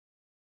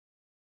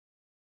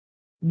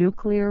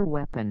Nuclear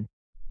weapon.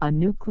 A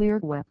nuclear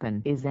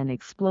weapon is an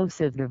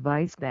explosive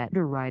device that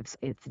derives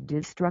its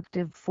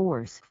destructive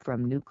force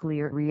from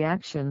nuclear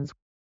reactions,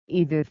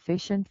 either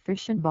fission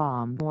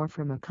bomb or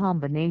from a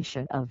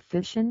combination of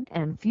fission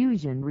and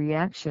fusion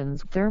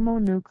reactions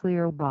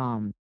thermonuclear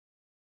bomb.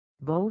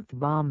 Both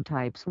bomb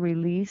types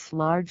release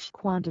large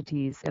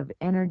quantities of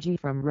energy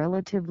from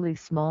relatively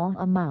small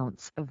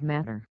amounts of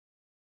matter.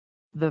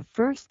 The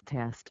first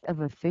test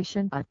of a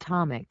fission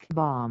atomic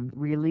bomb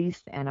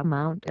released an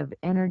amount of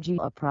energy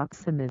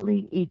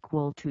approximately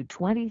equal to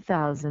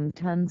 20,000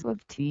 tons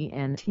of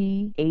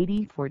TNT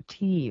 84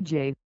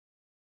 TJ.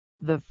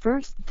 The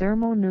first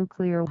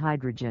thermonuclear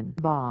hydrogen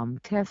bomb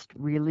test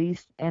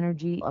released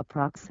energy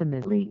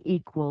approximately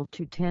equal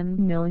to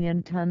 10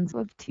 million tons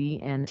of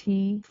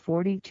TNT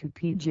 42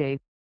 PJ.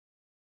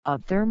 A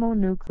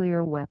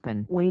thermonuclear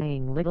weapon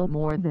weighing little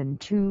more than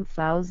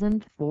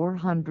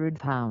 2,400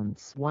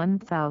 pounds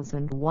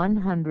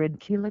 1,100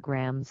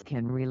 kilograms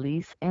can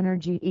release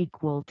energy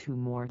equal to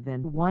more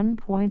than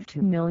 1.2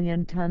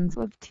 million tons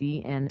of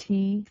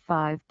TNT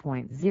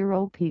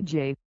 5.0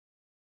 PJ.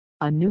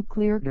 A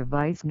nuclear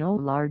device no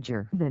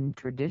larger than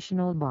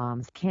traditional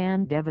bombs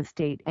can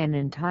devastate an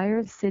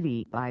entire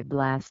city by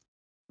blast,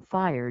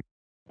 fire,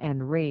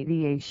 and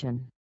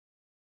radiation.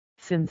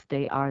 Since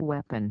they are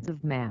weapons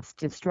of mass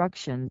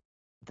destruction,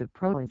 the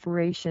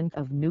proliferation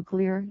of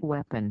nuclear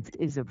weapons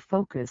is a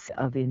focus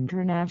of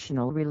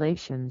international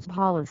relations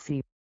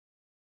policy.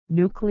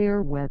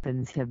 Nuclear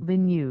weapons have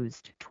been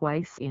used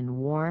twice in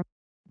war,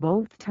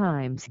 both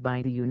times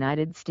by the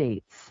United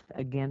States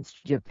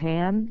against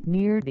Japan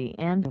near the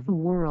end of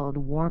World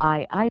War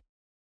II.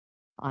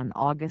 On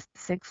August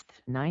 6,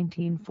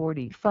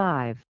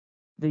 1945,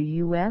 the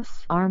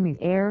U.S. Army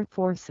Air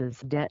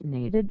Forces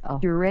detonated a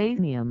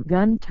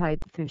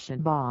uranium-gun-type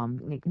fission bomb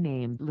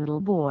nicknamed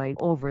Little Boy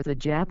over the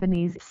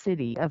Japanese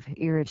city of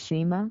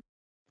Hiroshima.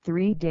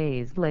 3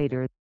 days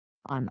later,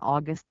 on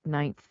August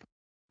 9,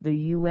 the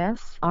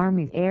U.S.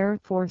 Army Air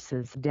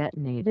Forces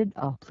detonated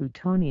a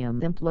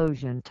plutonium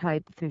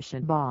implosion-type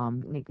fission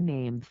bomb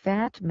nicknamed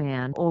Fat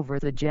Man over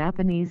the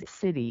Japanese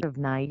city of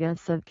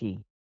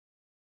Nagasaki.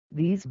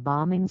 These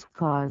bombings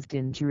caused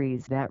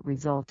injuries that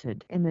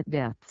resulted in the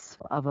deaths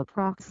of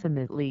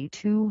approximately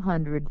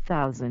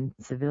 200,000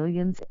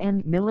 civilians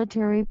and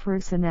military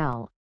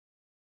personnel.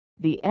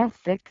 The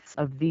ethics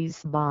of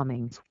these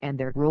bombings and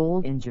their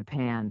role in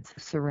Japan's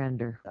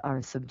surrender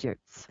are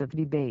subjects of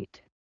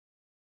debate.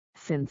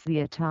 Since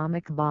the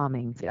atomic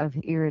bombings of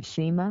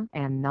Hiroshima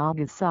and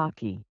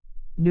Nagasaki,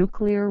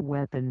 nuclear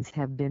weapons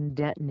have been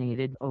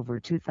detonated over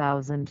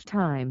 2,000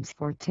 times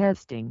for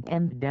testing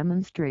and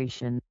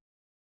demonstration.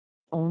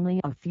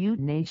 Only a few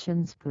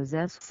nations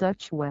possess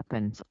such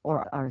weapons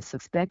or are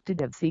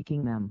suspected of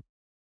seeking them.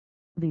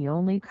 The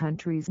only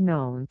countries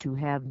known to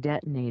have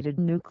detonated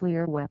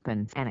nuclear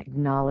weapons and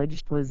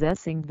acknowledged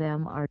possessing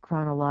them are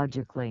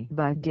chronologically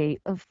by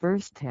date of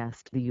first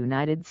test the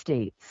United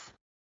States.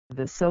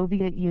 The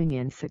Soviet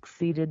Union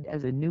succeeded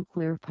as a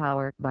nuclear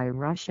power by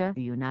Russia,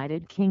 the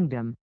United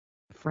Kingdom,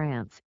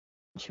 France,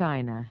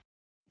 China,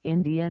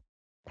 India,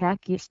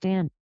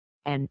 Pakistan,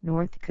 and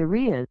North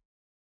Korea.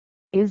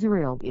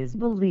 Israel is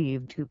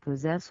believed to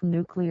possess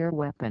nuclear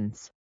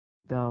weapons,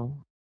 though,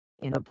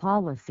 in a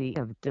policy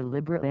of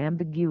deliberate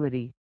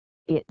ambiguity,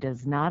 it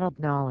does not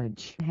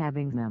acknowledge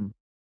having them.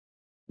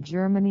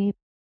 Germany,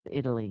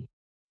 Italy,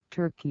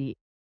 Turkey,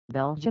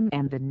 Belgium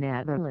and the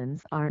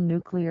Netherlands are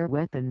nuclear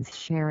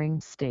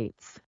weapons-sharing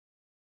states.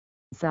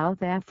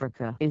 South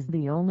Africa is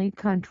the only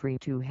country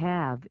to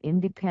have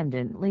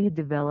independently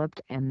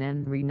developed and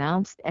then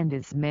renounced and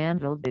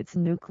dismantled its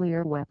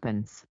nuclear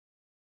weapons.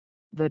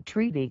 The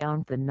Treaty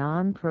on the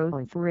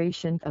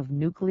Non-Proliferation of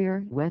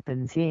Nuclear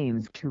Weapons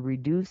aims to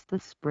reduce the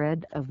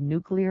spread of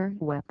nuclear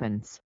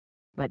weapons,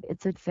 but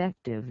its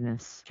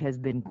effectiveness has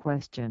been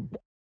questioned,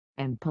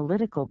 and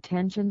political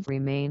tensions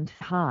remained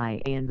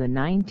high in the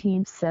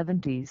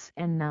 1970s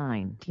and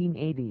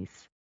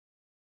 1980s.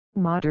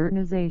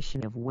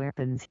 Modernization of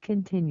weapons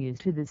continues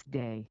to this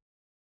day.